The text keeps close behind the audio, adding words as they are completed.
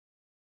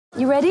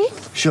You ready?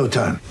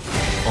 Showtime.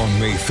 On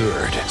May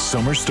 3rd,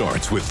 summer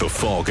starts with The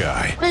Fall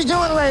Guy. Let's do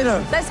it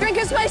later. Let's drink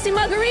a spicy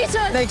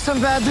margarita. Make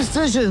some bad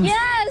decisions.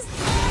 Yes!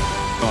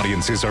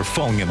 Audiences are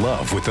falling in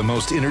love with the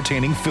most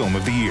entertaining film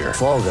of the year.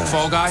 Fall Guy.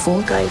 Fall Guy?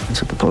 Fall Guy.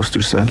 That's what the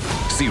poster said.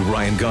 See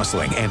Ryan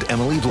Gosling and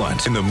Emily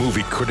Blunt in the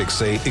movie critics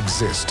say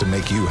exists to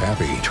make you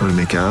happy. Trying to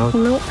make it out?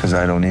 Nope. Because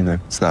I don't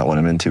either. It's not what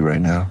I'm into right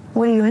now.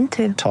 What are you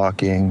into?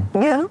 Talking.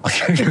 Yeah.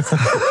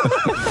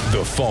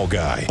 The Fall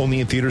Guy.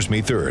 Only in theaters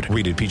May 3rd.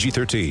 Rated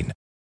PG-13.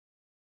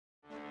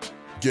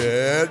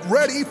 Get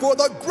ready for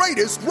the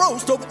greatest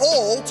roast of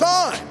all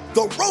time.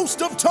 The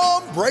Roast of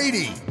Tom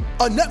Brady.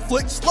 A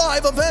Netflix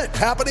live event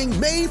happening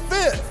May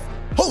 5th.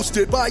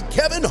 Hosted by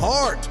Kevin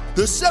Hart.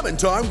 The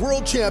 7-time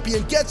world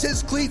champion gets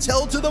his cleats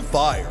held to the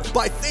fire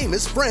by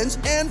famous friends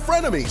and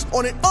frenemies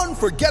on an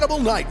unforgettable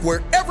night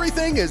where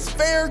everything is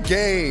fair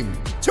game.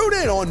 Tune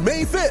in on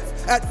May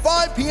 5th at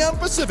 5 p.m.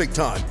 Pacific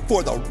time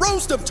for the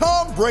Roast of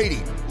Tom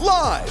Brady.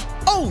 Live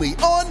only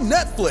on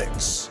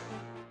Netflix.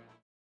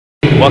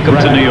 Welcome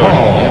to New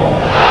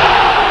York.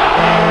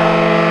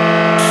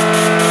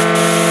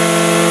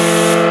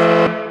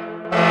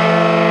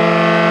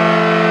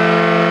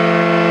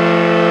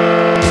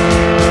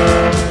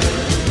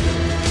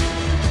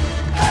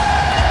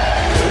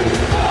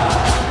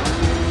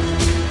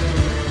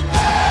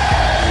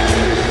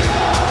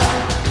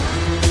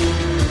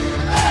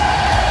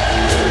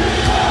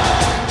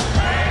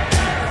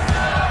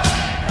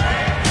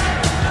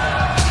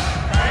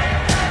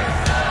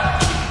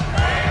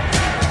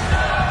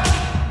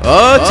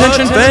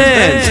 Attention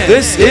fans,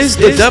 this is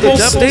the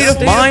Devil's State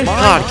of Mind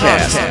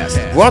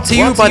podcast, brought to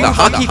you by the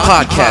Hockey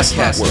Podcast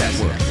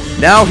Network.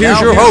 Now here's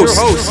your host,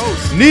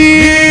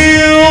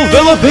 Neil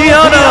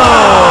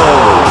Villapiano.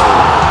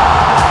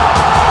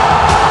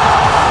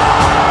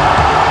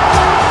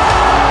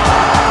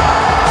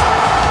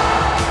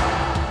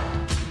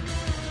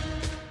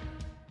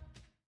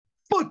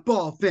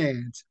 Football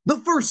fans, the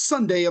first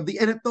Sunday of the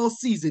NFL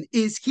season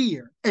is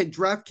here, and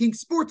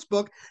DraftKings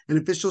Sportsbook, an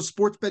official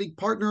sports betting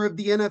partner of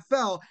the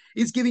NFL,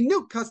 is giving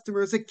new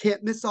customers a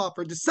can't-miss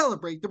offer to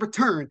celebrate the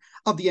return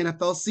of the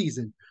NFL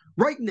season.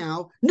 Right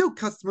now, new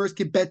customers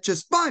can bet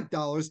just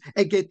 $5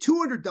 and get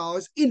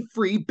 $200 in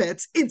free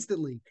bets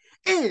instantly.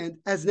 And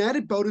as an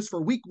added bonus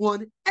for Week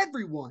 1,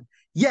 everyone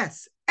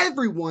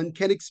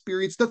can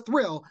experience the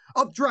thrill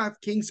of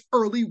DraftKings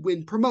early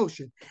win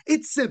promotion.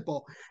 It's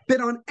simple.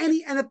 Bet on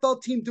any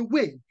NFL team to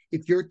win.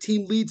 If your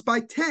team leads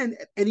by 10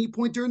 at any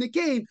point during the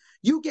game,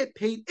 you get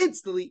paid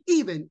instantly,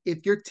 even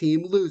if your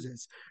team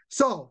loses.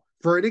 So,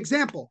 for an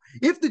example,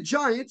 if the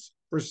Giants,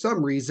 for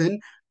some reason,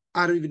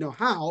 I don't even know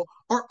how,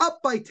 are up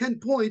by 10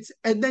 points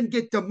and then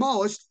get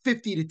demolished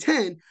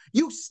 50-10,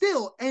 you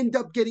still end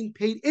up getting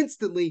paid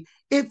instantly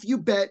if you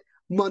bet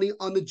money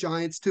on the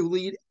Giants to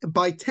lead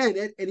by 10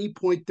 at any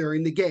point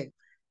during the game.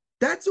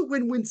 That's a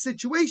win-win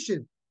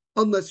situation,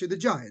 unless you're the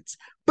Giants.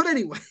 But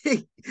anyway,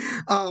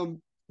 download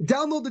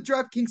the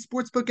DraftKings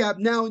Sportsbook app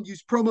now and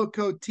use promo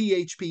code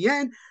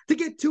THPN to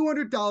get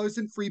 $200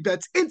 in free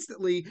bets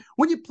instantly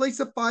when you place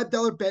a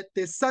 $5 bet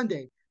this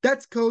Sunday.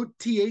 That's code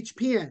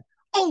THPN,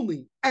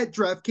 only at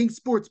DraftKings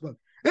Sportsbook,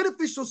 an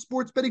official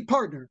sports betting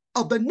partner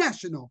of the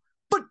National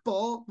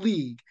Football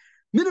League.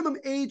 Minimum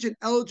age and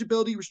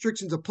eligibility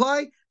restrictions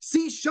apply.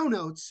 See show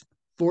notes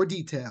for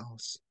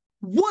details.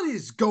 What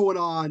is going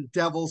on,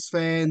 Devils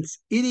fans?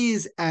 It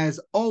is, as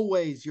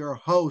always, your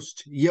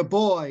host, your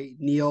boy,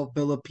 Neil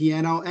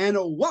Villapiano, and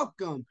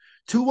welcome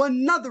to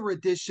another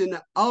edition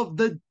of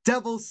the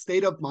Devil's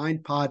State of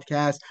Mind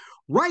podcast,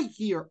 right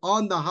here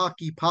on the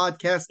Hockey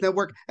Podcast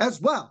Network, as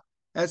well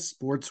as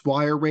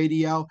SportsWire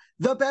Radio,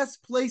 the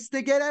best place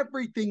to get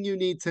everything you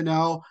need to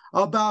know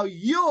about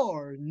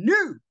your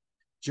New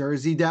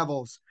Jersey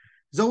Devils.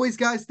 As always,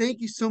 guys,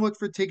 thank you so much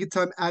for taking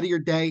time out of your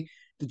day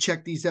to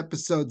check these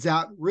episodes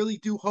out. Really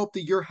do hope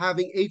that you're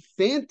having a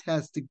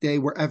fantastic day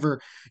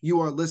wherever you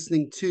are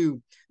listening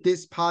to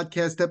this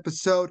podcast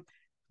episode.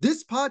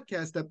 This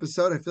podcast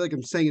episode, I feel like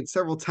I'm saying it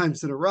several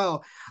times in a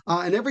row,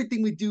 and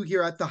everything we do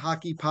here at the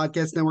Hockey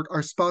Podcast Network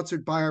are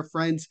sponsored by our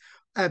friends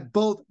at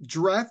both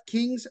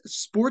DraftKings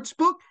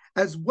Sportsbook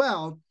as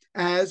well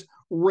as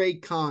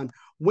Raycon.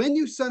 When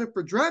you sign up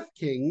for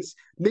DraftKings,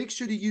 make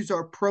sure to use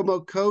our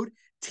promo code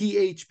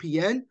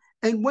THPN.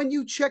 And when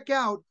you check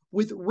out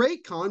with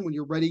Raycon, when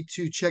you're ready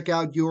to check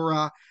out your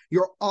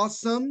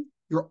awesome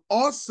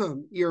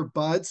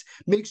earbuds,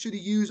 make sure to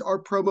use our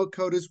promo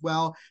code as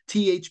well,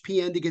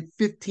 THPN, to get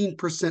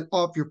 15%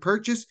 off your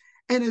purchase.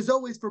 And as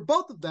always, for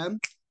both of them,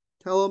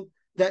 tell them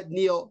that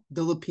Neil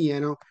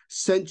Villapiano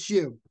sent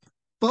you.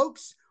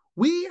 Folks,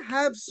 we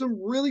have some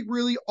really,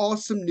 really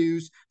awesome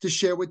news to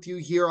share with you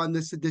here on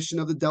this edition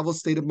of the Devil's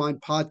State of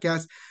Mind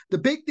podcast. The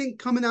big thing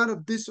coming out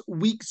of this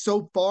week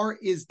so far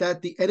is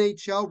that the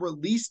NHL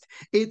released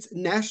its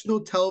national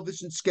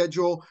television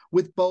schedule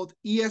with both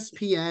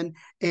ESPN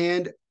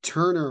and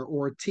Turner,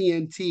 or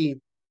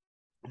TNT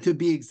to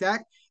be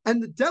exact.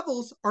 And the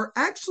Devils are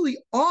actually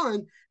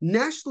on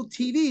national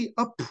TV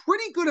a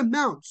pretty good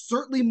amount,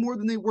 certainly more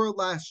than they were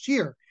last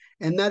year.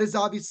 And that is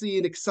obviously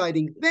an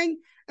exciting thing.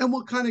 and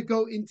we'll kind of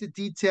go into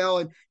detail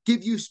and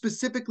give you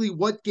specifically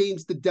what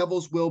games the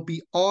Devils will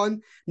be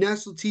on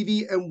national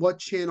TV and what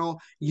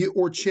channel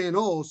or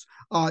channels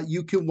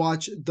you can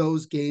watch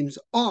those games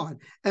on.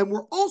 And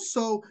we're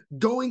also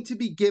going to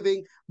be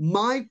giving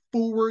my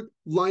forward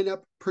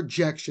lineup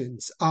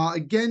projections.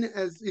 Again,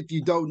 as if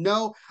you don't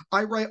know,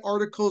 I write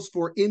articles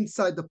for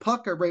Inside the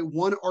Puck. I write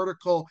one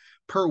article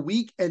per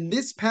week. And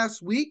this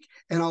past week,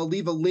 and I'll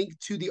leave a link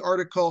to the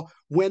article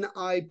when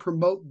I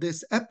promote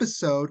this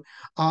episode,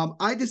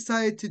 I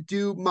decided to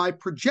do my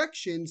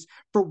projections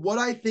for what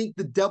I think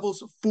the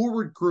Devils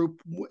forward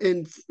group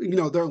and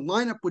their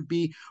lineup would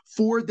be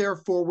for their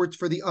forwards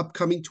for the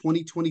upcoming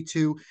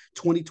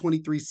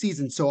 2022-2023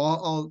 season. So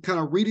I'll kind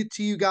of read it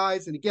to you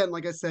guys. And again,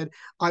 like I said,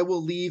 I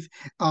will leave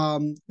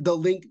the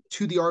link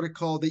to the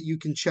article that you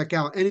can check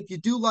out. And if you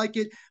do like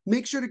it,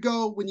 make sure to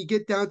go when you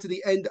get down to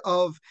the end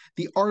of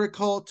the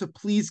article to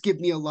please give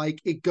me a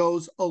like. It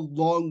goes a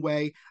long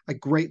way. I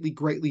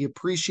greatly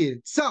appreciate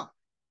it. So,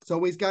 as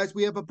always, guys,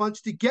 we have a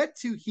bunch to get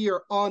to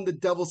here on the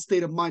Devil's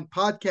State of Mind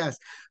podcast.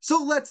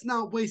 So let's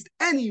not waste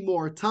any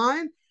more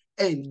time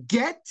and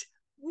get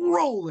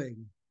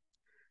rolling.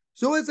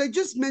 So as I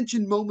just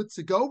mentioned moments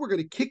ago, we're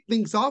going to kick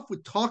things off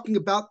with talking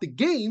about the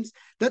games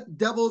that the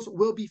Devils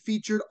will be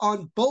featured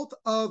on both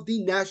of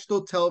the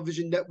national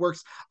television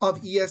networks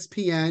of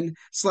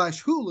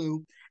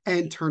ESPN/Hulu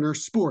and Turner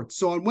Sports.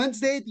 So on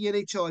Wednesday, the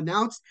NHL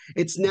announced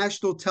its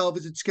national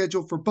television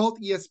schedule for both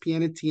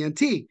ESPN and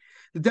TNT.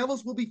 The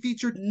Devils will be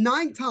featured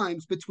 9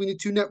 times between the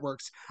two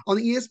networks. On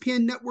the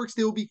ESPN networks,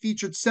 they will be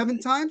featured 7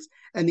 times,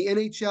 and the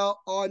NHL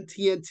on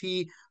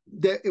TNT,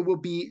 it will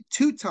be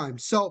 2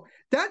 times. So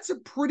that's a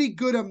pretty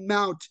good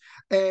amount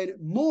and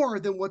more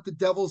than what the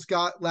Devils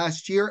got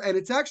last year. And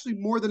it's actually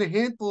more than a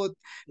handful of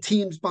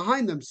teams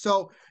behind them.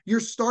 So you're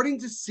starting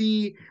to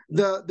see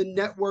the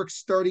networks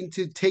starting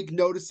to take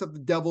notice of the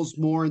Devils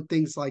more and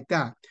things like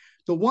that.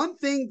 The one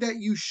thing that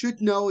you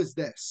should know is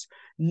this.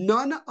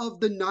 None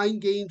of the 9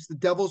 games the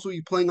Devils will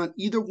be playing on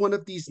either one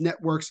of these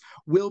networks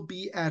will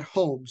be at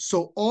home.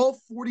 So all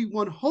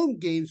 41 home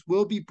games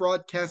will be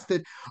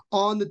broadcasted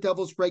on the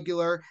Devils'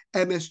 regular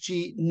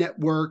MSG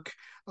network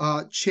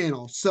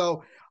channel.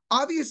 So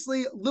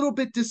obviously a little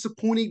bit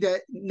disappointing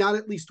that not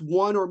at least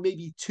 1 or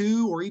maybe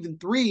 2 or even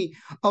 3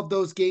 of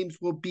those games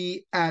will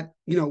be a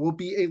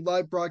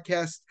live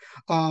broadcast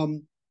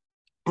on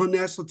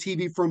national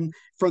TV from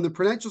the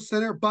Prudential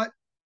Center, but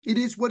it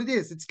is what it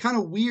is. It's kind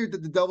of weird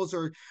that the Devils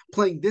are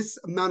playing this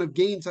amount of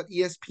games on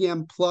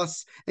ESPN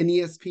Plus and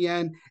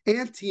ESPN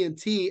and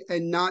TNT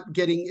and not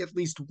getting at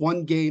least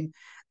 1 game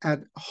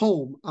at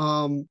home.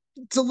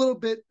 It's a little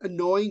bit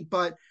annoying,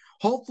 but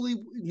hopefully,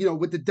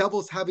 with the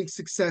Devils having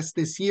success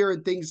this year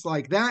and things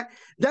like that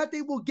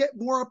they will get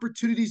more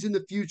opportunities in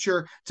the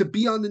future to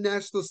be on the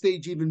national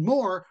stage even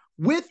more,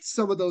 with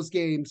some of those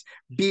games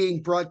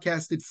being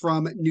broadcasted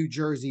from New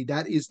Jersey.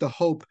 That is the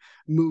hope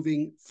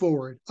moving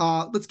forward.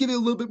 Let's give you a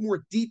little bit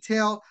more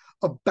detail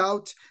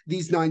about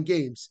these 9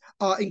 games,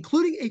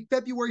 including a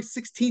February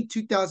 16,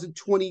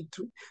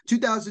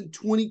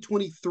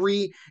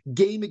 2023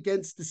 game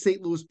against the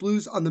St. Louis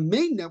Blues on the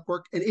main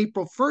network, and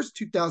April 1st,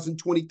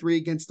 2023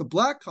 against the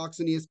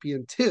Blackhawks on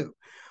ESPN2.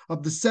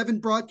 Of the 7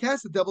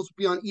 broadcasts, the Devils will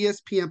be on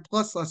ESPN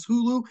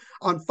Plus/Hulu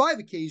on 5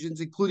 occasions,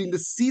 including the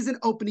season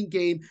opening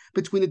game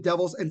between the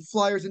Devils and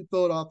Flyers in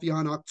Philadelphia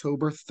on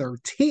October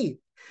 13th.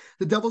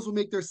 The Devils will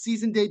make their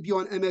season debut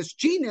on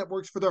MSG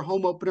networks for their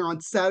home opener on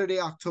Saturday,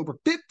 October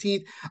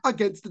 15th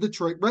against the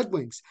Detroit Red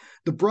Wings.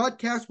 The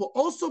broadcast will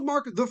also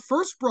mark the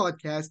first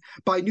broadcast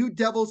by new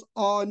Devils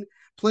on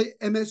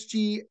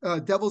MSG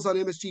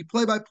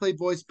play-by-play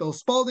voice Bill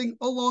Spalding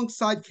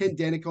alongside Ken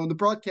Danico in the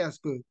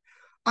broadcast booth.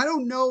 I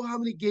don't know how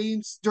many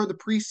games during the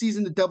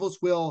preseason the Devils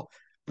will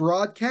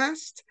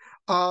broadcast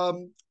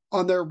on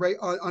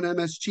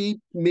MSG.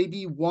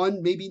 Maybe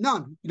 1, maybe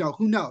none.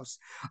 Who knows?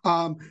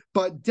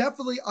 But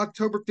definitely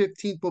October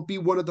 15th will be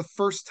one of the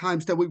first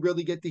times that we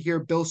really get to hear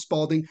Bill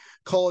Spalding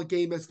call a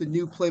game as the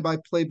new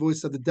play-by-play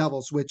voice of the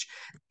Devils, which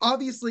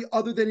obviously,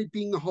 other than it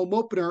being the home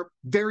opener,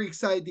 very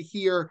excited to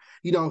hear,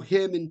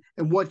 him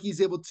and what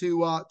he's able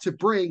to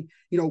bring,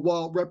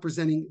 while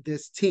representing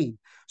this team.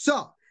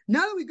 So,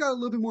 now that we've got a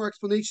little bit more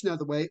explanation out of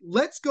the way,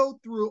 let's go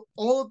through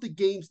all of the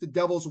games the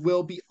Devils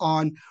will be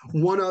on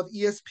one of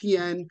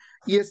ESPN,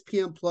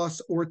 ESPN Plus,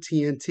 or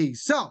TNT.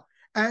 So,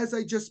 as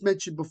I just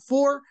mentioned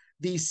before,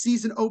 the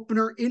season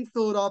opener in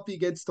Philadelphia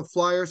against the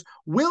Flyers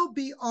will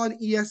be on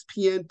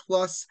ESPN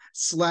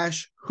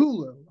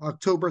Plus/Hulu,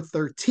 October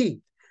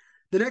 13th.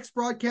 The next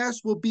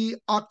broadcast will be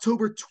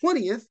October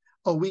 20th,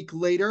 a week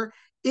later,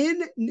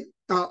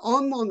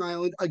 on Long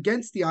Island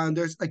against the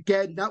Islanders.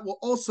 Again, that will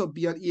also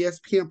be on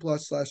ESPN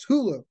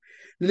Plus/Hulu.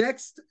 The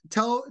next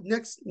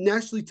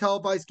nationally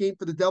televised game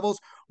for the Devils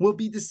will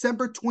be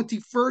December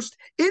 21st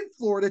in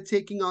Florida,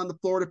 taking on the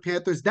Florida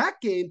Panthers. That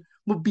game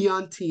will be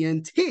on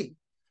TNT.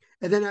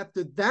 And then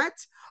after that,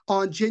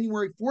 on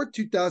January 4th,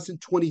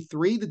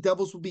 2023, the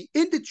Devils will be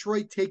in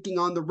Detroit taking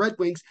on the Red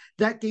Wings.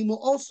 That game will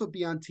also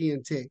be on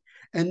TNT.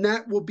 And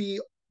that will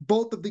be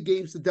both of the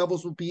games, the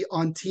Devils will be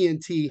on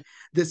TNT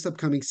this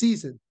upcoming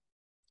season.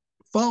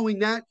 Following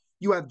that,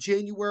 you have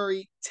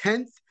January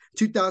 10th,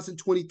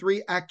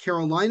 2023 at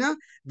Carolina.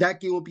 That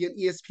game will be on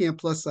ESPN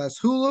Plus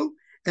 / Hulu.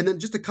 And then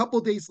just a couple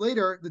of days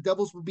later, the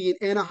Devils will be in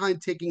Anaheim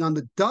taking on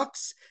the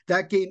Ducks.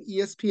 That game,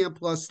 ESPN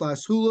Plus /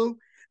 Hulu.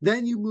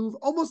 Then you move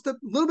almost a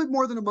little bit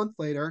more than a month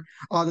later.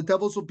 The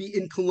Devils will be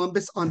in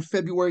Columbus on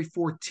February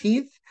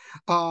 14th.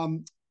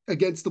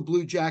 Against the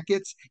Blue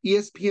Jackets,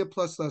 ESPN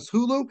Plus /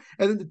 Hulu.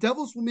 And then the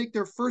Devils will make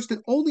their first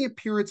and only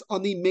appearance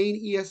on the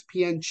main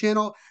ESPN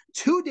channel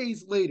 2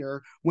 days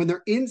later when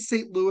they're in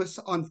St. Louis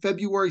on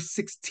February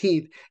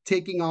 16th,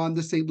 taking on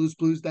the St. Louis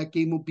Blues. That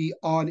game will be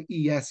on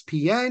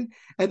ESPN.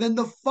 And then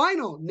the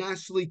final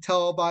nationally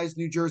televised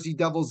New Jersey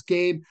Devils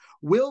game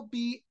will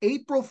be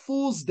April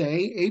Fool's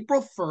Day,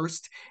 April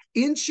 1st,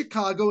 in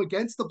Chicago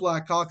against the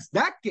Blackhawks.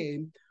 That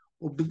game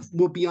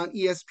will be on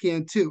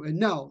ESPN2. And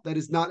no, that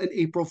is not an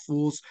April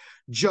Fool's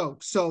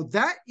joke. So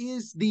that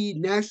is the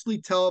nationally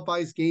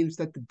televised games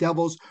that the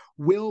Devils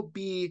will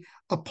be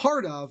a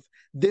part of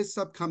this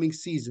upcoming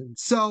season.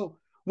 So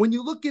when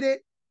you look at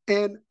it,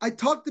 and I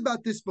talked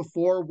about this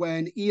before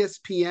when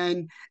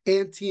ESPN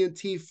and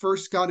TNT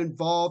first got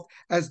involved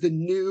as the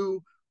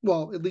new,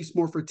 well, at least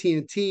more for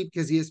TNT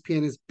because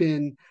ESPN has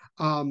been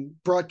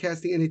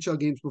broadcasting NHL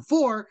games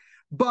before,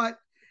 but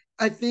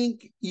I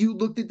think you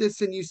looked at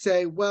this and you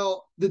say,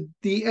 well, the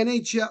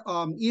NHL,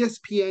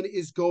 ESPN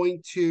is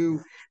going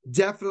to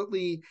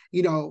definitely,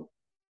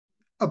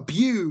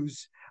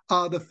 abuse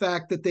the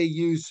fact that they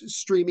use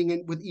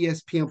streaming with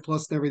ESPN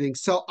Plus and everything.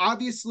 So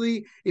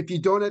obviously, if you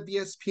don't have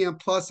ESPN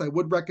Plus, I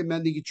would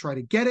recommend that you try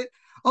to get it.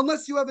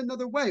 Unless you have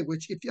another way,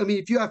 which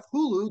if you have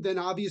Hulu, then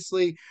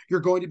obviously you're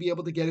going to be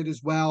able to get it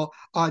as well.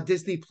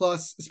 Disney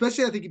Plus,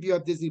 especially I think if you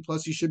have Disney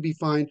Plus, you should be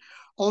fine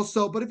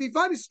also. But if you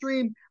find a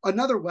stream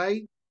another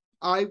way,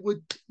 I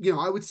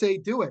would say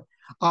do it.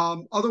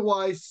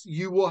 Otherwise,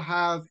 you will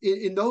have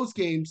in those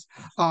games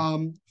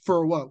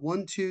for what?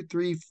 1, 2,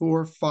 3,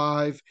 4,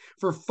 5.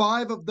 For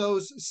 5 of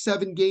those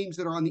 7 games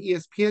that are on the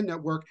ESPN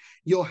network,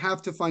 you'll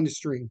have to find a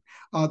stream.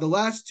 The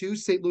last 2,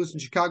 St. Louis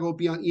and Chicago, will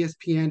be on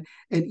ESPN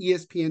and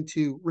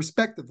ESPN2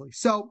 respectively.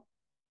 So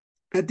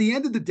at the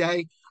end of the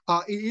day,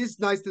 it is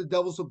nice that the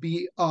Devils will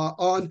be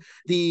on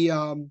the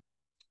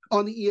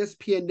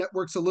ESPN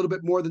networks a little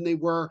bit more than they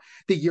were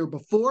the year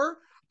before.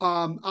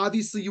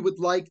 Obviously, you would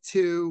like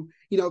to,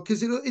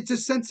 because it's a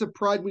sense of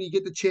pride when you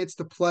get the chance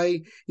to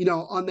play,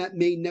 on that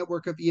main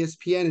network of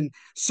ESPN. And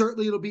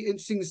certainly it'll be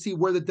interesting to see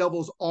where the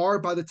Devils are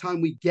by the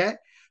time we get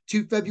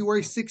to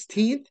February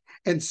 16th,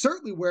 and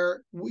certainly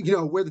where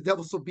the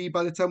Devils will be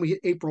by the time we hit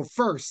April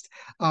 1st.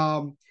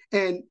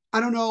 And I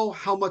don't know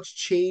how much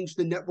change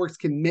the networks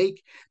can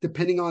make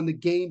depending on the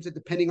games and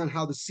depending on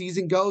how the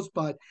season goes,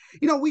 but,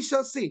 we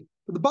shall see.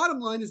 But the bottom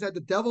line is that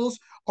the Devils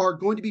are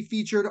going to be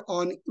featured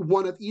on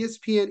one of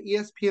ESPN,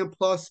 ESPN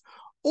Plus,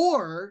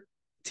 or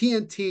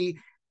TNT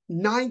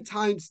 9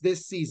 times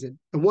this season.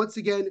 And once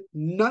again,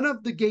 none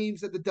of the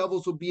games that the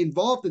Devils will be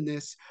involved in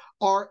this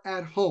are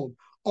at home.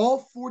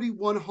 All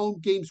 41 home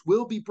games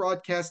will be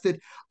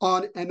broadcasted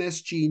on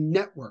MSG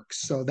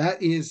networks. So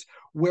that is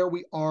where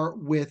we are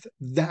with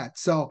that.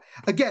 So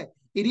again,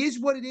 it is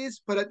what it is,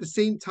 but at the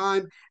same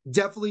time,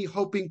 definitely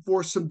hoping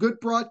for some good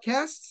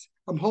broadcasts.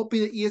 I'm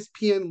hoping that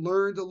ESPN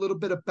learned a little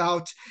bit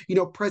about,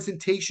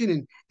 presentation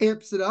and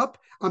amps it up.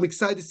 I'm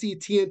excited to see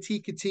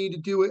TNT continue to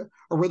do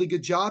a really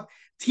good job.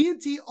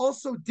 TNT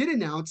also did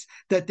announce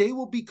that they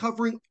will be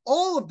covering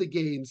all of the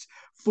games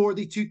for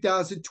the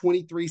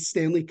 2023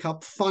 Stanley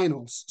Cup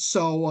Finals.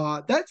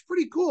 So that's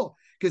pretty cool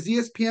because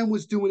ESPN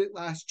was doing it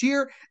last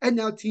year, and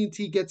now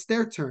TNT gets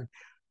their turn.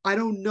 I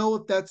don't know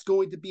if that's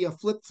going to be a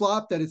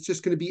flip-flop, that it's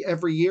just going to be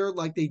every year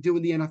like they do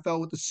in the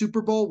NFL with the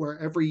Super Bowl, where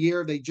every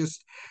year they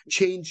just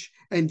change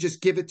and just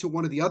give it to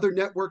one of the other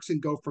networks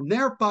and go from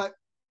there. But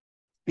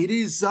it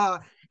is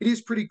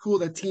pretty cool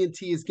that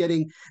TNT is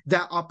getting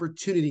that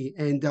opportunity,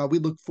 and we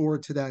look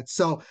forward to that.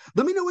 So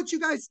let me know what you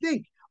guys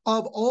think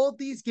of all of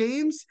these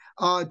games.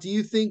 Do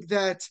you think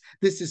that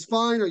this is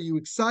fine? Are you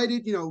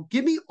excited?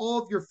 Give me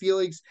all of your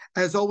feelings,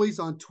 as always,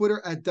 on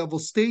Twitter at Devil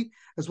State,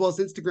 as well as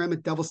Instagram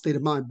at Devil State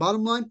of Mind.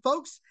 Bottom line,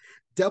 folks,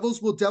 Devils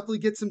will definitely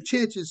get some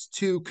chances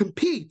to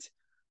compete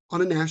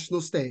on a national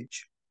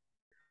stage.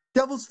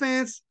 Devils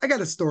fans, I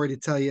got a story to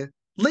tell you.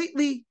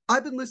 Lately,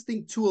 I've been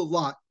listening to a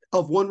lot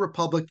of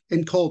OneRepublic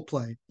and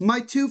Coldplay, my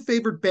 2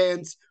 favorite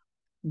bands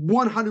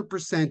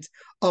 100%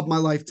 of my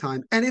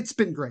lifetime, and it's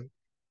been great.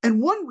 And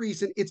one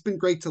reason it's been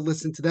great to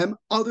listen to them,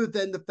 other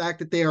than the fact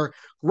that they are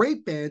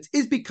great bands,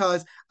 is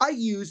because I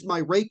use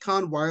my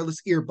Raycon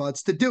wireless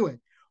earbuds to do it.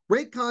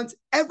 Raycon's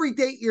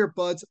everyday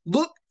earbuds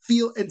look,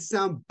 feel, and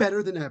sound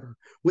better than ever.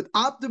 With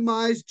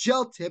optimized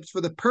gel tips for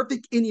the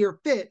perfect in-ear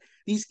fit,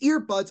 these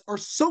earbuds are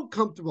so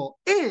comfortable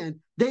and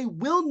they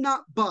will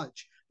not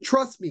budge.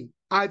 Trust me,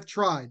 I've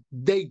tried.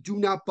 They do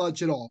not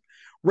budge at all.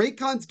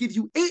 Raycons give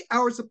you 8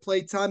 hours of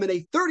playtime and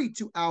a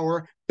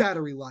 32-hour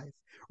battery life.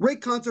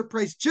 Raycons are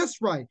priced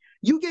just right.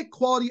 You get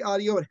quality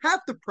audio at half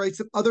the price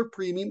of other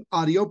premium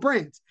audio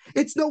brands.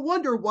 It's no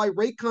wonder why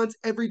Raycon's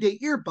everyday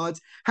earbuds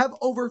have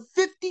over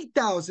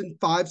 50,000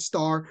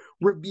 five-star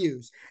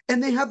reviews.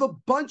 And they have a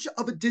bunch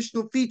of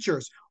additional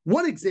features.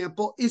 One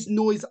example is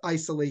noise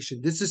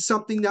isolation. This is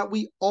something that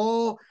we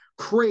all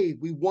crave.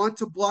 We want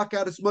to block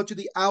out as much of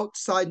the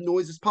outside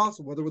noise as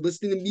possible, whether we're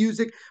listening to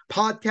music,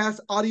 podcasts,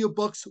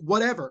 audiobooks,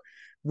 whatever.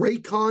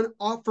 Raycon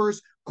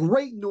offers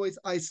great noise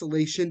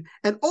isolation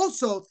and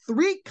also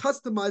 3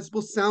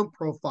 customizable sound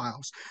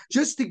profiles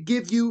just to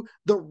give you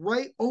the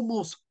right,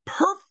 almost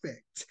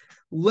perfect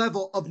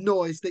level of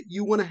noise that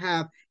you want to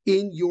have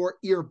in your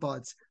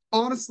earbuds.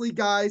 Honestly,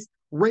 guys,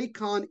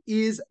 Raycon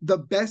is the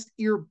best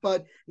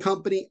earbud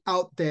company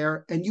out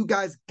there, and you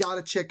guys got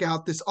to check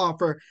out this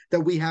offer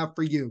that we have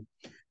for you.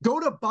 Go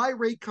to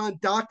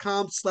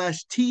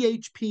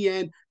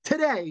buyraycon.com/THPN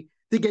today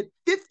to get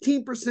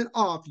 15%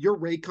 off your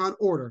Raycon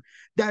order.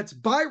 That's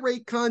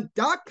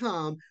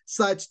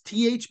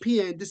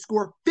buyraycon.com/THPN to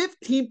score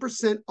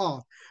 15%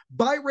 off.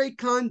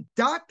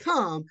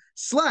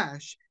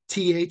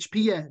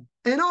 Buyraycon.com/THPN.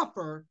 An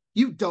offer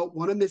you don't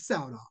want to miss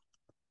out on.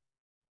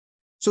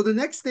 So the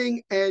next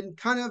thing, and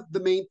kind of the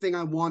main thing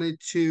I wanted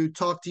to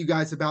talk to you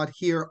guys about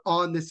here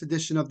on this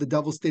edition of the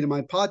Devil's State of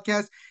Mind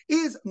podcast,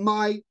 is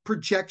my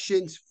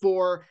projections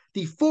for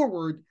the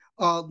forward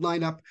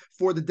lineup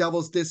for the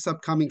Devils this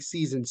upcoming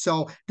season.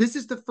 So this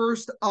is the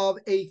first of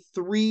a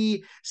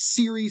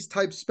 3-series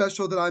type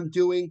special that I'm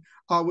doing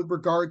with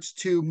regards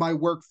to my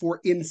work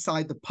for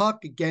Inside the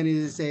Puck. Again, it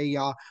is a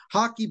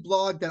hockey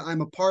blog that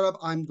I'm a part of.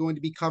 I'm going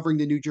to be covering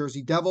the New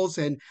Jersey Devils,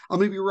 and I'm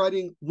going to be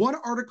writing 1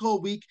 article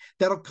a week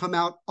that'll come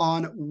out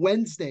on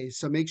Wednesdays.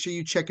 So make sure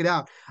you check it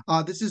out.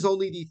 This is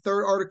only the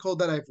 3rd article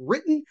that I've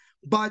written,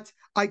 but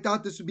I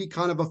thought this would be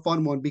kind of a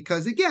fun one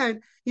because, again,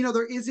 you know,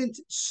 there isn't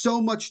so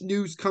much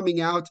news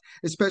coming out,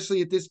 especially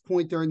at this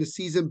point during the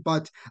season.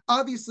 But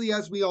obviously,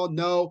 as we all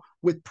know,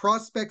 with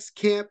prospects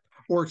camp,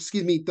 or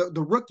excuse me,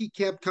 the rookie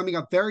camp coming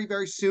up very,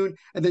 very soon,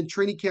 and then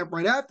training camp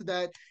right after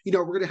that, you know,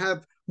 we're going to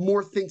have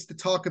more things to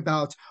talk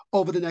about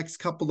over the next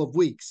couple of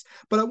weeks.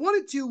 But I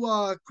wanted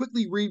to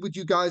quickly read with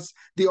you guys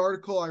the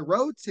article I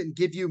wrote and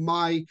give you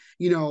my,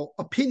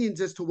 opinions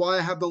as to why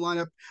I have the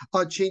lineup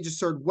change a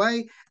certain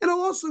way. And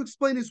I'll also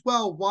explain as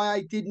well why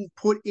I didn't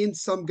put in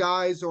some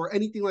guys or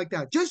anything like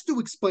that, just to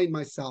explain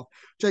myself,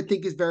 which I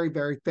think is very,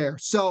 very fair.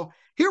 So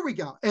here we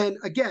go. And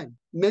again,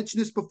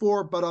 mentioned this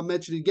before, but I'll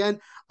mention it again.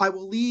 I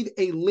will leave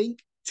a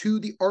link to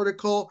the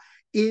article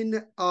in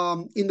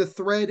the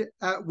thread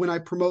when I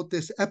promote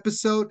this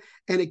episode.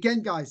 And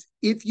again, guys,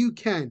 if you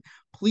can,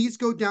 please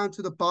go down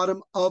to the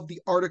bottom of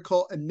the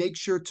article and make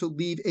sure to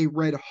leave a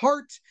red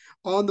heart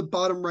on the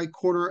bottom right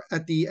corner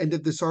at the end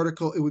of this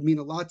article. It would mean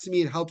a lot to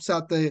me. It helps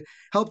out the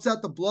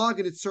blog,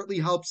 and it certainly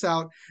helps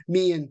out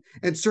me and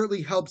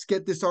certainly helps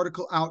get this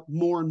article out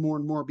more and more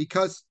and more,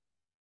 because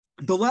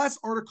the last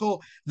article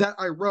that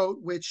I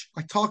wrote, which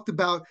I talked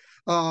about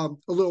a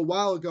little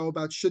while ago,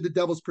 about should the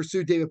Devils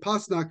pursue David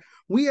Pastrnak,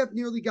 we have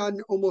nearly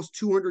gotten almost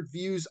 200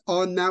 views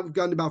on that. We've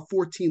gotten about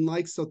 14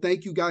 likes. So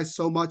thank you guys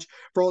so much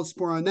for all the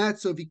support on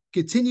that. So if you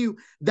continue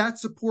that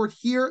support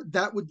here,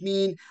 that would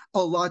mean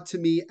a lot to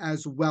me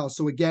as well.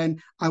 So again,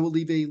 I will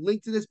leave a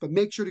link to this, but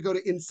make sure to go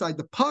to Inside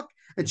the Puck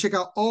and check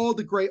out all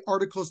the great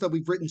articles that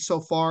we've written so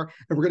far.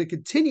 And we're going to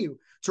continue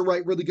to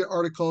write really good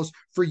articles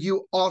for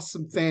you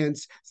awesome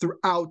fans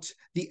throughout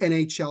the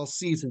NHL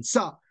season.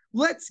 So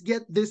let's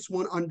get this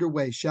one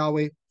underway, shall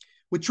we?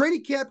 With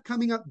training camp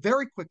coming up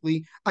very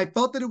quickly, I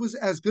felt that it was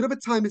as good of a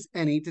time as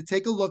any to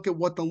take a look at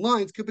what the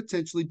lines could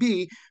potentially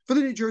be for the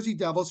New Jersey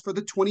Devils for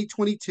the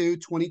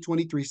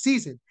 2022-2023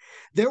 season.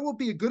 There will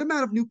be a good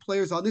amount of new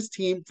players on this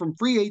team, from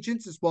free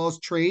agents as well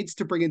as trades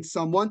to bring in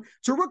someone,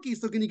 to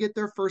rookies looking to get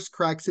their first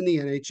cracks in the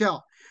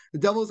NHL. The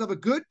Devils have a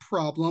good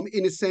problem,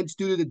 in a sense,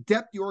 due to the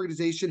depth the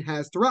organization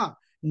has throughout.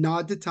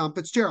 Nod to Tom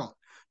Fitzgerald.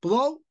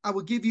 Below, I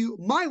will give you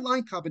my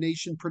line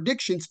combination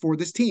predictions for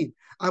this team.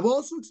 I will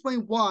also explain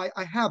why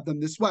I have them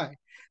this way.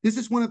 This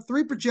is one of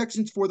 3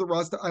 projections for the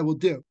roster I will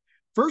do.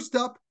 First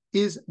up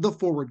is the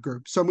forward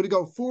group. So I'm going to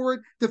go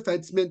forward,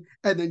 defenseman,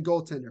 and then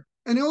goaltender.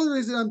 And the only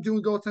reason I'm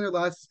doing goaltender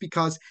last is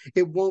because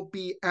it won't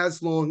be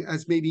as long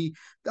as maybe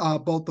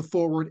both the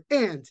forward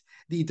and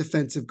the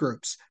defensive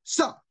groups.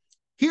 So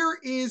here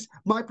is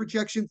my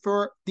projection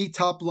for the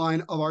top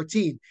line of our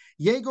team.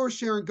 Yegor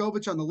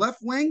Sharangovich on the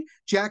left wing,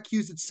 Jack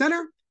Hughes at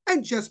center,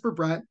 and Jesper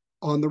Bratt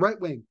on the right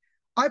wing.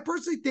 I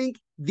personally think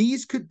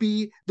these could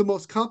be the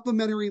most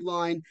complementary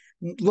line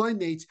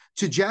mates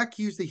to Jack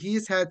Hughes that he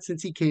has had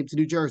since he came to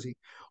New Jersey.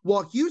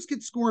 While Hughes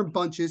can score in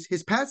bunches,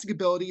 his passing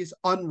ability is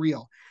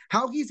unreal.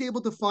 How he's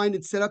able to find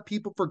and set up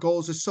people for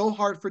goals is so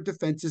hard for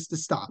defenses to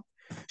stop.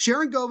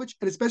 Sharangovich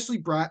and especially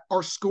Bratt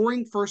are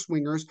scoring first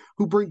wingers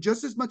who bring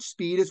just as much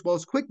speed as well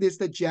as quickness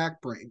that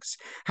Jack brings.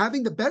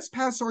 Having the best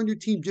passer on your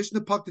team dishing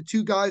the puck to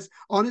 2 guys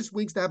on his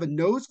wings to have a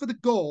nose for the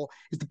goal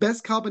is the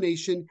best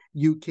combination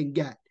you can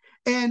get.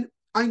 And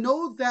I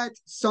know that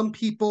some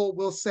people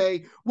will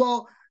say,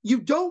 well, you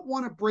don't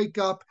want to break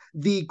up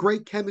the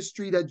great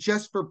chemistry that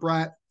Jesper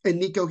Bratt and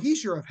Nico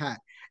Hischier have had.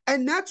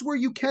 And that's where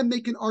you can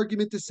make an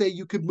argument to say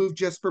you could move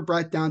Jesper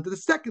Bratt down to the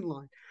second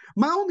line.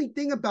 My only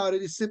thing about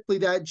it is simply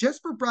that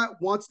Jesper Bratt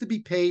wants to be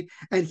paid,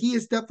 and he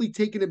has definitely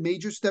taken a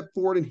major step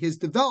forward in his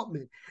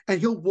development.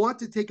 And he'll want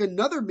to take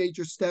another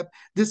major step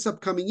this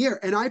upcoming year.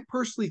 And I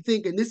personally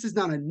think, and this is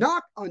not a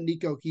knock on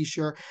Nico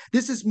Hischier,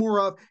 this is more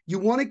of you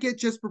want to get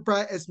Jesper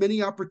Bratt as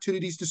many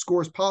opportunities to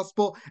score as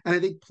possible. And I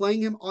think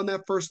playing him on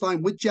that first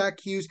line with Jack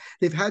Hughes,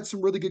 they've had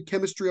some really good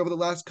chemistry over the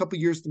last couple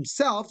of years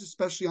themselves,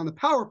 especially on the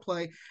power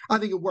play. I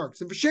think it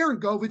works. And for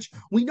Sharangovich,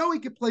 we know he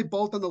can play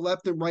both on the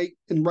left and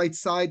right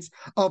sides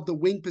of the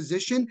wing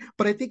position,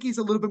 but I think he's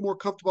a little bit more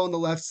comfortable on the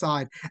left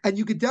side. And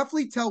you could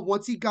definitely tell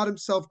once he got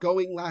himself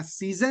going last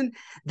season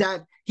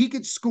that he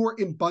could score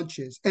in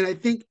bunches. And I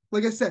think,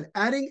 like I said,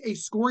 adding a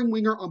scoring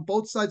winger on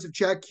both sides of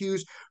Jack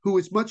Hughes, who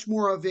is much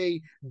more of a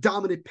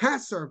dominant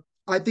passer,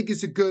 I think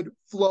is a good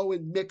flow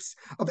and mix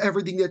of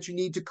everything that you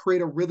need to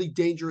create a really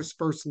dangerous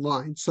first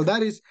line. So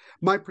that is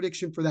my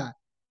prediction for that.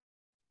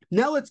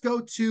 Now let's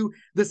go to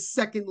the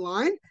second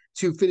line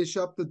to finish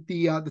up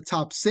the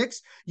top six.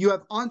 You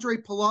have Andre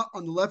Palat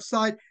on the left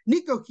side,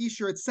 Nico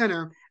Hischier at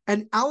center,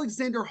 and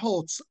Alexander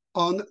Holtz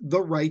on the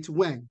right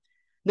wing.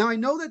 Now, I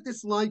know that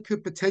this line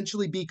could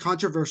potentially be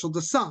controversial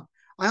to some.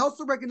 I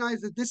also recognize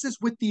that this is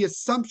with the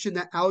assumption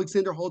that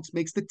Alexander Holtz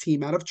makes the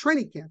team out of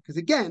training camp, because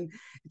again,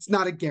 it's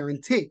not a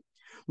guarantee.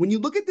 When you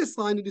look at this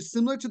line, it is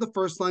similar to the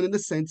first line in the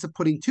sense of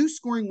putting two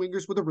scoring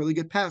wingers with a really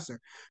good passer.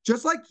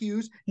 Just like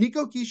Hughes,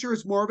 Nico Hischier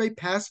is more of a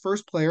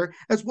pass-first player,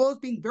 as well as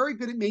being very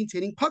good at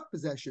maintaining puck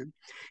possession.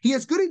 He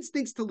has good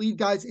instincts to lead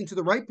guys into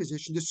the right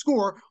position to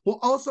score, while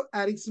also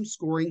adding some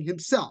scoring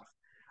himself.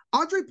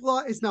 Andre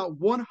Palat is not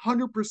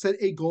 100%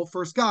 a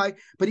goal-first guy,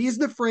 but he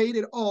isn't afraid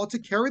at all to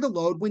carry the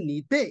load when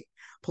need be.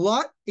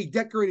 Palat, a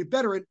decorated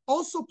veteran,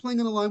 also playing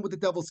on the line with the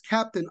Devils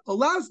captain,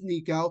 allows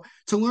Nico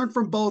to learn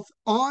from him both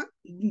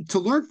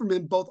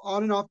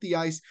on and off the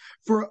ice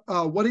for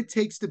what it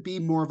takes to be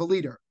more of a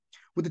leader.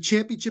 With the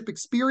championship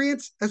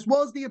experience, as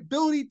well as the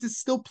ability to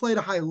still play at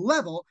a high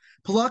level,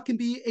 Palat can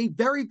be a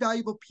very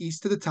valuable piece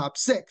to the top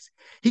six.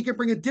 He can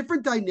bring a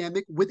different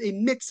dynamic with a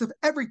mix of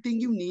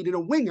everything you need in a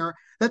winger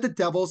that the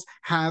Devils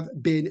have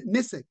been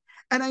missing.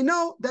 And I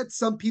know that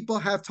some people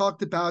have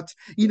talked about,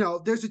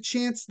 there's a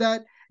chance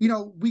that,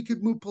 we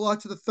could move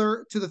Palat to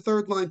the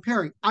third line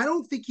pairing. I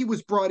don't think he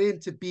was brought in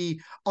to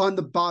be on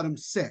the bottom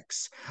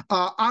six.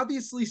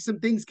 Obviously, some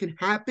things can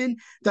happen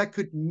that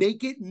could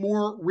make it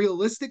more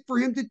realistic for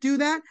him to do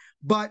that.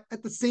 But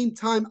at the same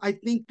time, I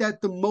think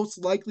that the most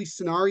likely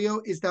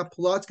scenario is that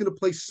Palat's going to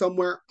play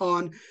somewhere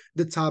on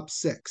the top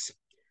six.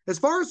 As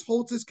far as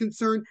Holtz is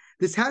concerned,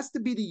 this has to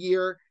be the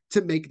year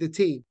to make the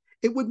team.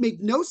 It would make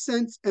no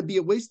sense and be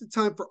a waste of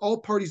time for all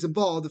parties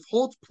involved if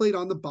Holtz played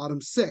on the bottom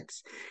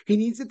six. He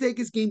needs to take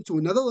his game to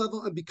another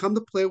level and become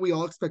the player we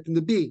all expect him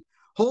to be.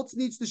 Holtz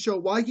needs to show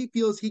why he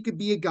feels he could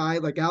be a guy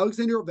like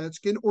Alexander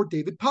Ovechkin or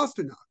David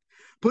Pastrnak.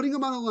 Putting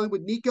him on the line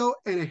with Nico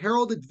and a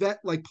heralded vet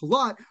like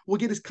Palat will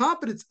get his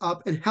confidence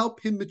up and help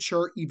him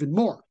mature even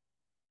more.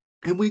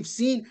 And we've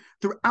seen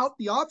throughout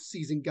the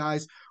offseason,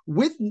 guys,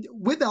 with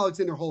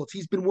Alexander Holtz,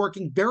 he's been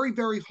working very,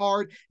 very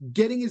hard,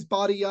 getting his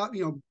body up,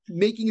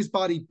 making his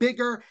body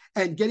bigger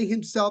and getting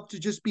himself to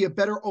just be a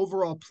better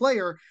overall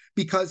player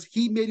because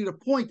he made it a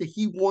point that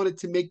he wanted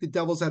to make the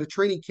Devils out of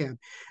training camp.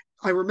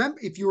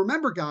 If you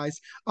remember, guys,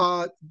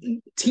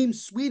 Team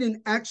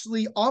Sweden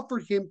actually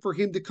offered him for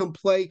him to come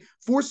play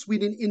for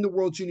Sweden in the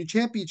World Junior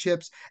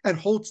Championships, and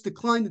Holtz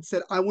declined and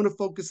said, I want to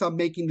focus on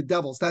making the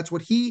Devils. That's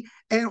what he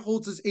and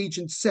Holtz's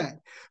agent said.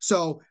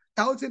 So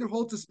Alexander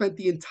Holtz has spent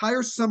the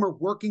entire summer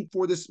working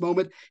for this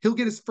moment. He'll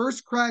get his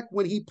first crack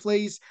when he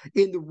plays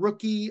in the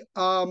rookie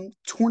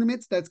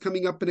tournaments that's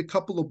coming up in a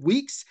couple of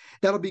weeks.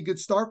 That'll be a good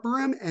start for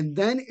him. And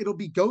then it'll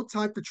be go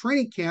time for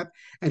training camp,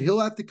 and he'll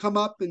have to come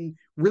up and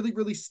really,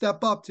 really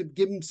step up to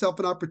give himself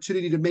an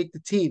opportunity to make the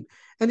team.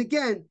 And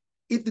again,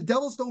 if the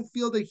Devils don't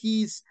feel that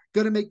he's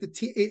going to make the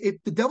team,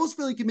 if the Devils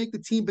feel he can make the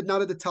team but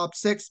not at the top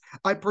six,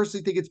 I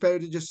personally think it's better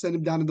to just send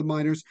him down to the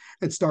minors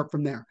and start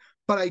from there.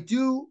 But I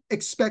do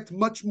expect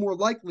much more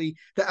likely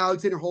that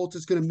Alexander Holtz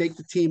is going to make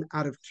the team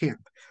out of camp.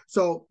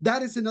 So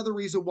that is another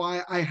reason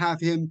why I have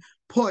him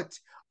put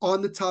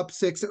on the top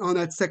six and on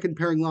that second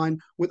pairing line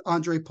with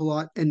Andre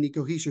Palat and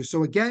Nico Hischier.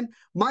 So again,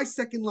 my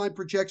second line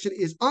projection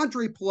is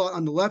Andre Palat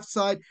on the left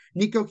side,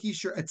 Nico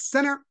Hischier at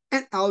center,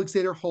 and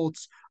Alexander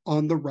Holtz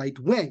on the right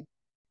wing.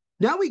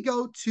 Now we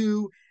go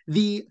to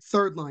the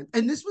third line.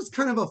 And this was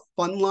kind of a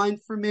fun line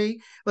for me.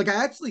 Like,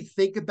 I actually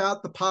think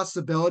about the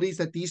possibilities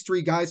that these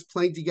three guys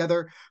playing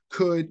together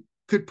could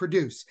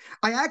produce.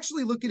 I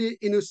actually look at it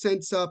in a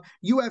sense of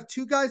you have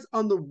two guys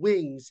on the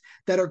wings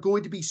that are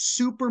going to be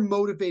super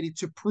motivated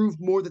to prove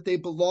more that they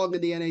belong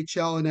in the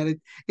NHL and that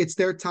it's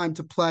their time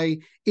to play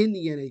in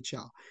the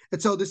NHL.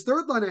 And so this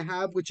third line I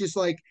have, which is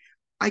like,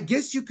 I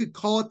guess you could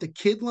call it the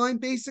kid line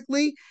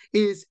basically,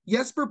 is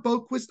Jesper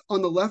Boqvist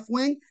on the left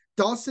wing,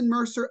 Dawson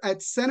Mercer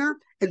at center,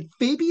 and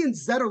Fabian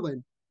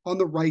Zetterlund on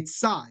the right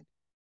side.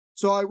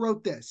 So I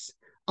wrote this.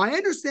 I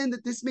understand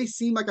that this may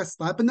seem like a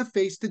slap in the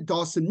face to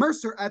Dawson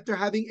Mercer after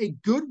having a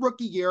good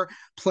rookie year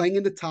playing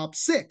in the top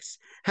 6.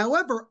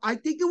 However, I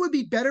think it would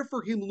be better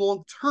for him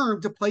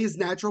long-term to play his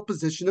natural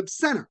position of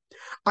center.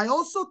 I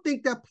also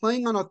think that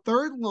playing on a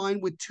third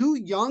line with 2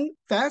 young,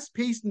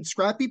 fast-paced, and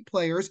scrappy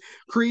players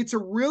creates a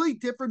really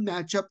different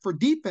matchup for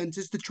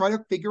defenses to try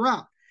to figure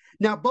out.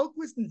 Now,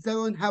 Boqvist and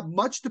Zetterlund have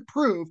much to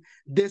prove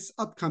this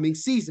upcoming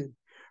season.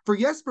 For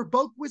Jesper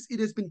Boqvist, it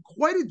has been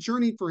quite a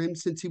journey for him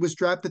since he was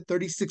drafted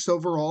 36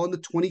 overall in the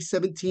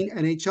 2017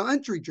 NHL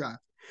entry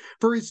draft.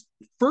 For his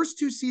first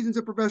 2 seasons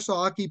of professional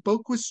hockey,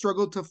 Boqvist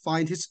struggled to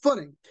find his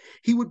footing.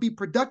 He would be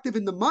productive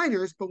in the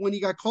minors, but when he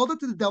got called up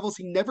to the Devils,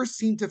 he never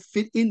seemed to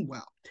fit in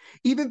well.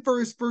 Even for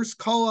his first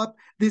call-up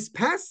this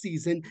past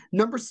season,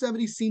 number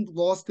 70 seemed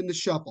lost in the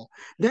shuffle.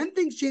 Then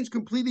things changed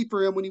completely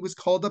for him when he was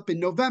called up in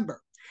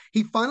November.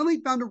 He finally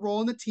found a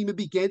role in the team and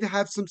began to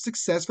have some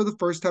success for the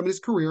first time in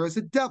his career as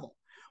a Devil.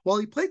 While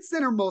he played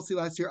center mostly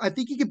last year, I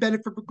think he could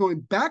benefit from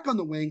going back on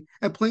the wing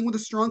and playing with a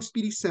strong,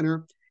 speedy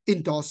center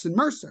in Dawson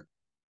Mercer.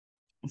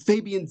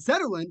 Fabian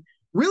Zetterlund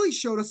really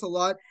showed us a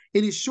lot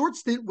in his short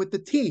stint with the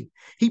team.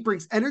 He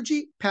brings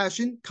energy,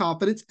 passion,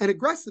 confidence, and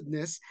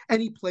aggressiveness,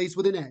 and he plays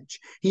with an edge.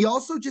 He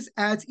also just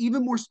adds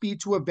even more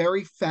speed to a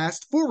very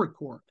fast forward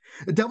core.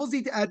 The Devils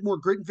need to add more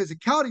grit and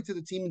physicality to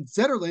the team, and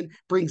Zetterlund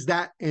brings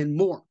that and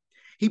more.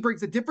 He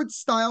brings a different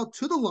style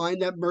to the line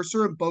that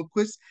Mercer and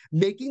Boqvist,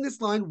 making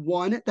this line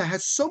one that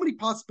has so many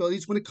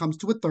possibilities when it comes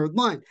to a third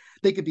line.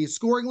 They could be a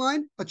scoring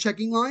line, a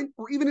checking line,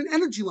 or even an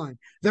energy line.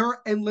 There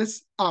are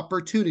endless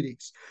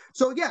opportunities.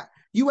 So yeah,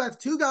 you have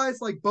 2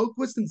 guys like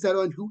Boqvist and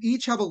Zetterlund who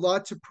each have a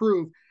lot to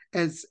prove.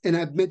 And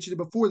I've mentioned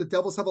it before, the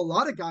Devils have a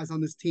lot of guys on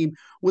this team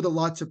with a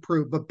lot to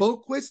prove. But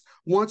Boqvist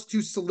wants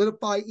to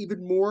solidify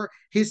even more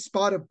his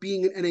spot of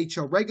being an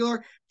NHL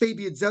regular.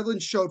 Fabian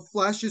Zetterlund showed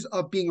flashes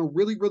of being a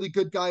really, really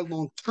good guy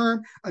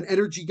long-term, an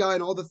energy guy,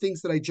 and all the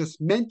things that I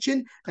just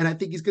mentioned. And I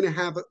think he's going to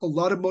have a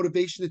lot of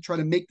motivation to try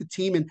to make the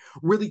team and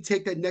really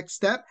take that next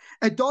step.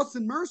 And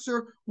Dawson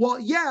Mercer, well,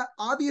 yeah,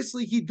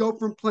 obviously he'd go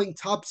from playing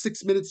top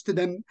 6 minutes to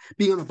them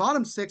being on the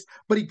bottom 6,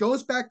 but he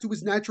goes back to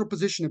his natural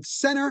position of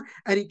center,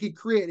 and he can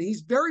create. And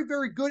he's very,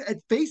 very good at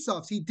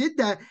faceoffs. He did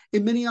that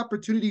in many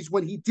opportunities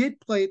when he did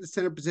play at the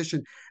center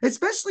position,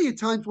 especially at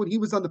times when he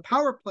was on the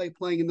power play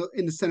playing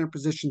in the center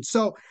position.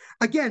 So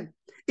again,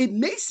 it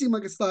may seem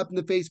like a slap in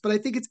the face, but I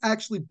think it's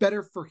actually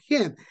better for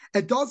him.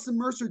 And Dawson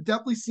Mercer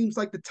definitely seems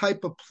like the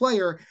type of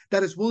player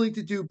that is willing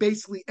to do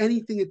basically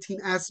anything a team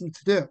asks him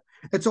to do.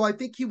 And so I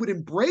think he would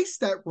embrace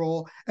that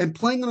role, and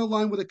playing on a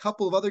line with a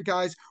couple of other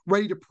guys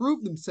ready to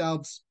prove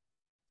themselves,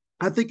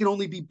 I think can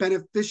only be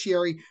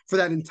beneficiary for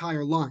that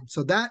entire line.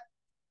 So that,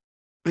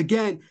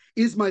 again,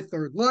 is my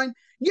third line.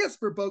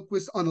 Jesper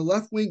Boqvist on the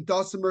left wing,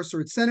 Dawson Mercer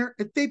at center,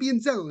 and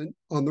Fabian Zetterlund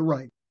on the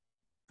right.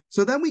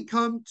 So then we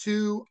come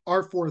to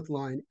our fourth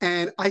line,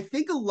 and I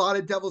think a lot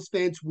of Devils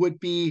fans would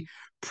be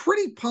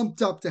pretty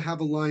pumped up to have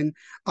a line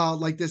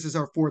like this as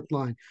our fourth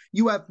line.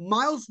 You have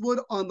Miles Wood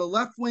on the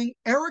left wing,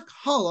 Erik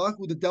Haula,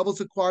 who the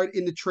Devils acquired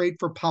in the trade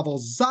for Pavel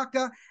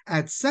Zacha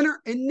at center,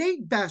 and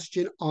Nate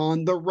Bastian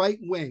on the right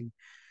wing.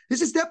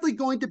 This is definitely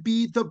going to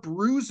be the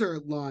bruiser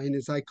line,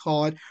 as I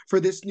call it, for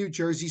this New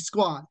Jersey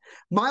squad.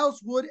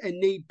 Miles Wood and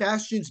Nate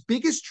Bastian's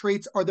biggest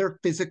traits are their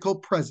physical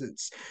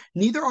presence.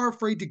 Neither are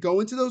afraid to go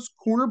into those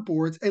corner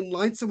boards and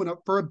line someone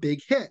up for a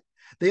big hit.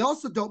 They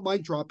also don't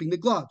mind dropping the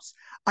gloves.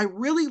 I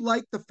really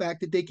like the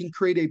fact that they can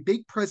create a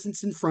big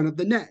presence in front of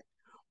the net.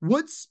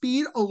 Wood's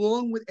speed,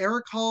 along with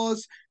Erik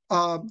Haula's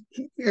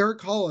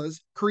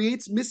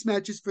creates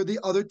mismatches for the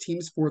other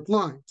team's fourth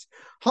lines.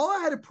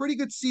 Haula had a pretty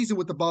good season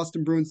with the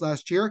Boston Bruins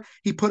last year.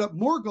 He put up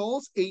more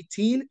goals,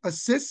 18,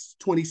 assists,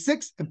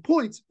 26, and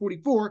points,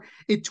 44,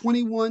 in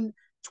 21-22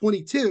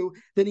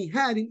 than he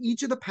had in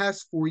each of the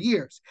past 4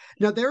 years.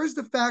 Now, there is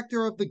the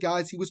factor of the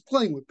guys he was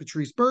playing with: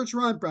 Patrice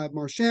Bergeron, Brad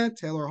Marchand,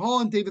 Taylor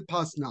Hall, and David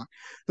Pastrnak.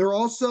 There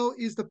also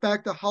is the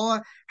fact that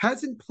Haula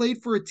hasn't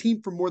played for a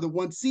team for more than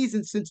one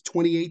season since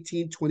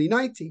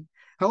 2018-2019.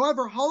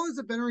 However, Haula is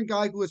a veteran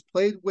guy who has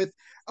played with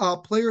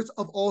players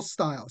of all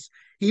styles.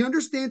 He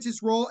understands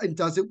his role and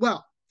does it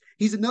well.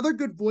 He's another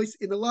good voice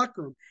in the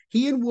locker room.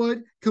 He and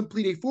Wood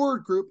complete a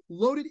forward group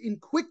loaded in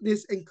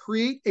quickness and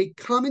create a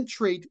common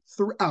trait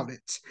throughout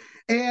it.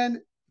 And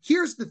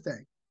here's the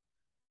thing.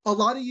 A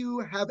lot of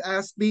you have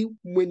asked me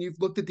when you've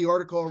looked at the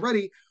article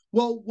already,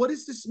 well, what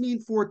does this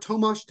mean for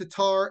Tomas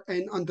Tatar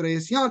and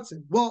Andreas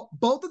Johnsson? Well,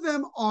 both of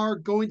them are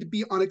going to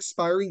be on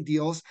expiring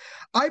deals.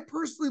 I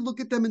personally look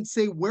at them and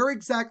say, where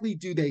exactly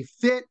do they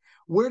fit?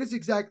 Where does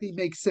exactly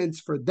make sense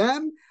for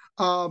them?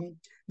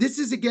 This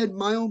is, again,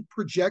 my own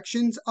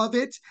projections of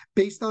it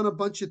based on a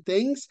bunch of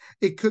things.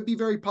 It could be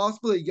very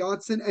possible that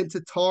Johnsson and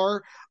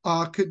Tatar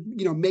could,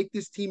 make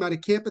this team out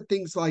of camp and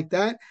things like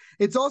that.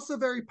 It's also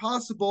very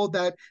possible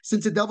that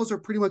since the Devils are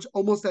pretty much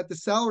almost at the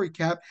salary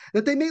cap,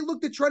 that they may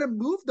look to try to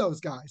move those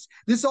guys.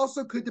 This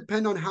also could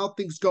depend on how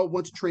things go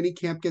once training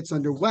camp gets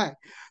underway.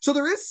 So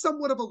there is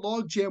somewhat of a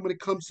logjam when it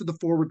comes to the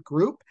forward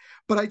group.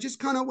 But I just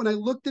kind of, when I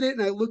looked at it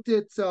and I looked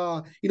at,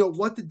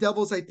 what the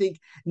Devils, I think,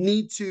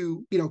 need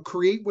to,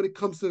 create when it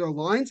comes comes to their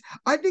lines.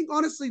 I think,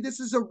 honestly, this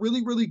is a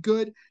really, really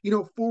good,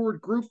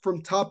 forward group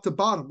from top to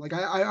bottom. Like,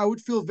 I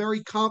would feel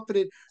very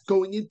confident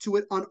going into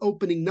it on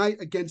opening night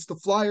against the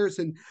Flyers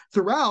and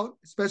throughout,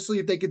 especially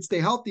if they could stay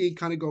healthy and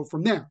kind of go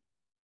from there.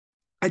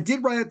 I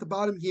did write at the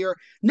bottom here,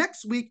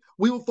 next week,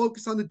 we will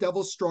focus on the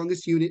Devils'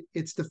 strongest unit,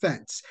 its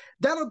defense.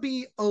 That'll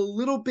be a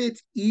little bit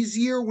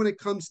easier when it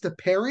comes to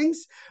pairings,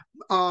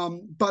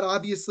 but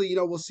obviously,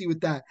 we'll see with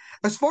that.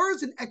 As far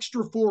as an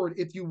extra forward,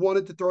 if you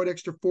wanted to throw an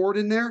extra forward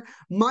in there,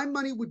 my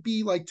money would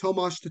be like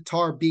Tomas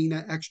Tatar being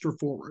that extra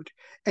forward.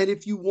 And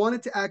if you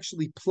wanted to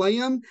actually play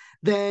him,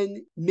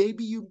 then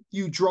maybe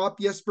you drop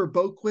Jesper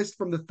Boquist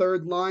from the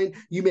third line,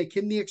 you make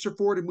him the extra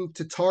forward and move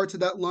Tatar to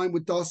that line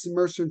with Dawson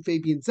Mercer and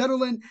Fabian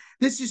Zetterlund.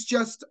 This is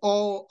just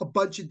all a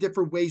bunch of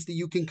different ways that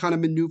you can kind of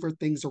maneuver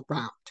things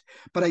around.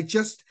 But I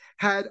just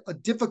had a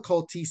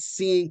difficulty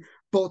seeing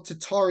both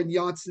Tatar and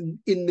Johnsson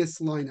in this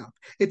lineup.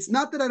 It's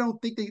not that I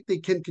don't think they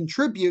can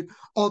contribute,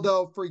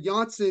 although for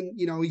Johnsson,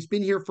 he's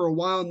been here for a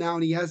while now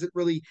and he hasn't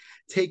really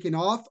taken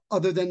off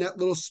other than that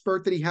little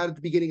spurt that he had at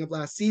the beginning of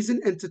last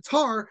season. And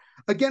Tatar,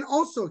 again,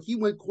 also, he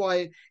went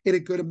quiet in a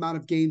good amount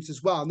of games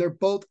as well. And they're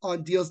both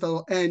on deals that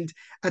will end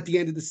at the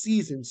end of the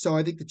season. So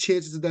I think the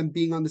chances of them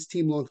being on this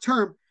team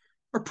long-term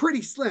are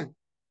pretty slim.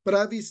 But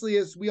obviously,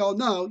 as we all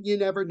know, you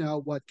never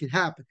know what could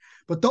happen.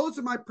 But those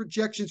are my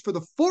projections for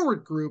the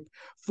forward group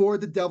for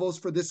the Devils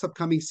for this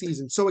upcoming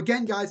season. So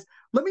again, guys,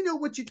 let me know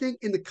what you think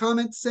in the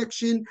comments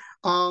section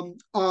on,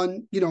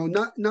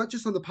 not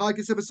just on the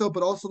podcast episode,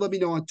 but also let me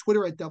know on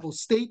Twitter at Devil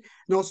State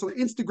and also on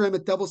Instagram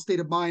at Devil State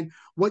of Mind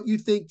what you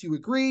think. Do you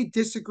agree,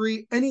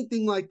 disagree,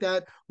 anything like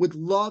that? Would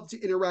love to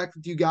interact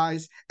with you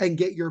guys and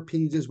get your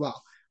opinions as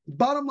well.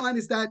 Bottom line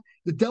is that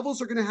the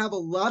Devils are going to have a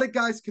lot of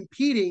guys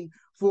competing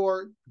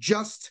for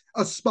just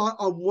a spot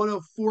on one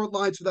of four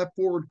lines for that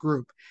forward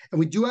group. And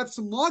we do have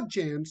some log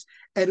jams,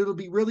 and it'll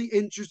be really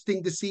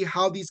interesting to see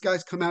how these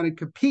guys come out and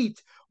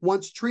compete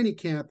once training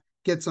camp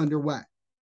gets underway.